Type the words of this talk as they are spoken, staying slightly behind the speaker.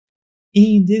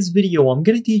In this video, I'm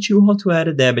gonna teach you how to add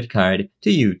a debit card to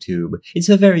YouTube. It's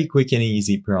a very quick and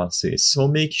easy process, so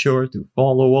make sure to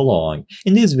follow along.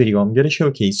 In this video, I'm gonna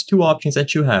showcase two options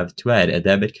that you have to add a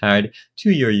debit card to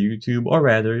your YouTube or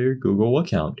rather your Google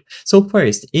account. So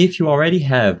first, if you already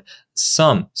have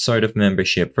some sort of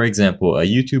membership, for example, a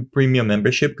YouTube Premium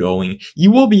membership going,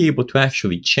 you will be able to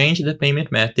actually change the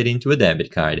payment method into a debit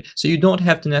card. So you don't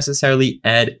have to necessarily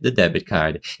add the debit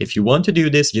card. If you want to do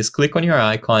this, just click on your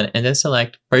icon and then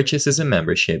select Purchases and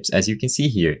Memberships. As you can see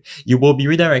here, you will be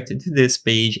redirected to this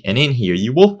page, and in here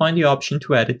you will find the option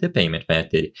to edit the payment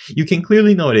method. You can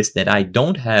clearly notice that I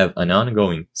don't have an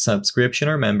ongoing subscription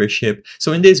or membership,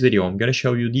 so in this video I'm going to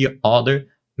show you the other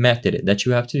method that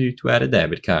you have to do to add a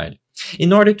debit card.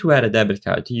 In order to add a debit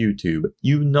card to YouTube,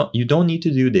 you don't need to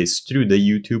do this through the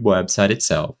YouTube website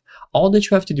itself. All that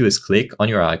you have to do is click on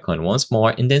your icon once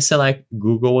more and then select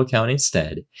Google account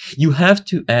instead. You have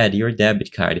to add your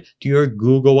debit card to your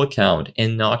Google account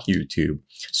and not YouTube.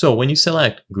 So when you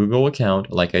select Google account,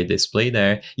 like I display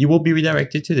there, you will be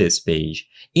redirected to this page.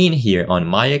 In here on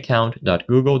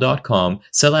myaccount.google.com,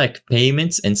 select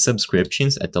Payments and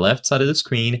Subscriptions at the left side of the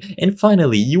screen, and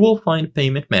finally you will find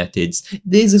Payment Methods.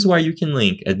 This is where you can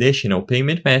link additional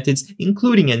payment methods,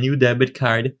 including a new debit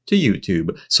card, to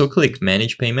YouTube. So click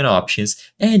Manage Payment Options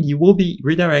and you will be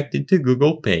redirected to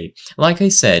Google Pay. Like I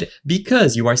said,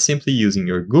 because you are simply using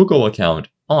your Google account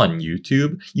on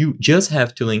YouTube, you just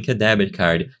have to link a debit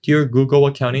card to your Google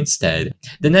account instead.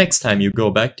 The next time you go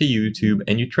back to YouTube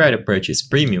and you try to purchase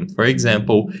Premium, for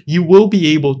example, you will be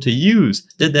able to use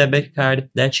the debit card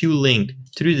that you linked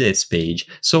through this page.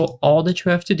 So all that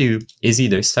you have to do is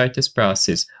either start this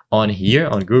process on here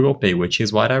on Google Pay, which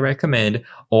is what I recommend,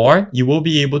 or you will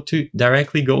be able to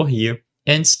directly go here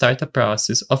and start the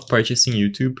process of purchasing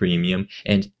YouTube Premium,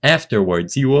 and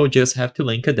afterwards you will just have to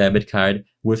link a debit card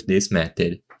with this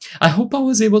method. I hope I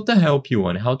was able to help you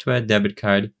on how to add debit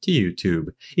card to YouTube.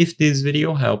 If this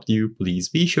video helped you, please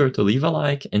be sure to leave a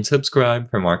like and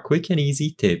subscribe for more quick and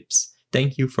easy tips.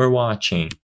 Thank you for watching.